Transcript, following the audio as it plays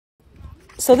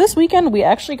So this weekend, we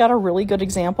actually got a really good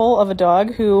example of a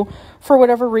dog who, for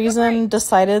whatever reason,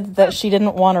 decided that she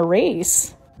didn't want to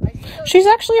race. She's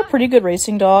actually a pretty good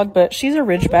racing dog, but she's a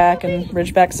Ridgeback, and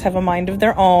Ridgebacks have a mind of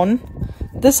their own.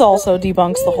 This also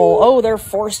debunks the whole, oh, they're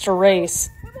forced to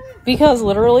race. Because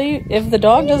literally, if the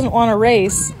dog doesn't want to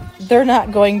race, they're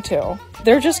not going to.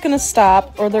 They're just going to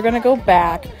stop, or they're going to go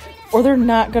back, or they're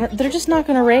just not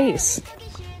going to race.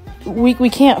 We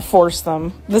can't force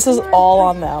them. This is all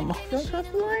on them.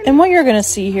 And what you're going to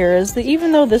see here is that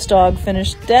even though this dog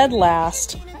finished dead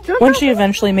last, when she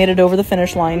eventually made it over the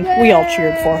finish line, we all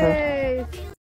cheered for her.